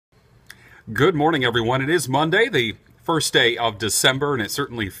Good morning, everyone. It is Monday, the first day of December, and it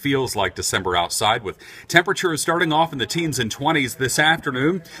certainly feels like December outside with temperatures starting off in the teens and 20s this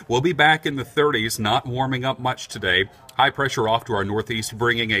afternoon. We'll be back in the 30s, not warming up much today. High pressure off to our northeast,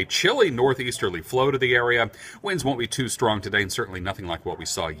 bringing a chilly northeasterly flow to the area. Winds won't be too strong today, and certainly nothing like what we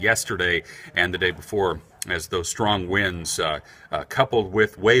saw yesterday and the day before, as those strong winds coupled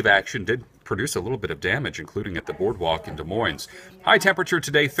with wave action did produce a little bit of damage, including at the boardwalk in Des Moines. High temperature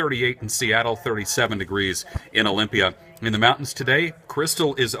today, 38 in Seattle, 37 degrees in Olympia. In the mountains today,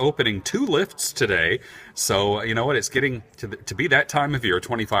 Crystal is opening 2 lifts today. So, you know what, it's getting to be that time of year,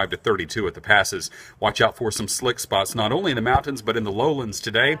 25 to 32 at the passes. Watch out for some slick spots, not only in the mountains, but in the lowlands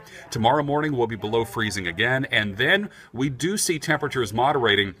today. Tomorrow morning, we'll be below freezing again. And then we do see temperatures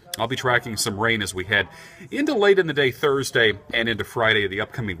moderating. I'll be tracking some rain as we head into late in the day Thursday and into Friday. The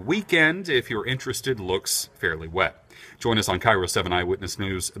upcoming weekend, if you're interested, looks fairly wet. Join us on KIRO 7 Eyewitness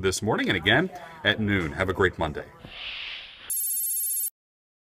News this morning and again at noon. Have a great Monday.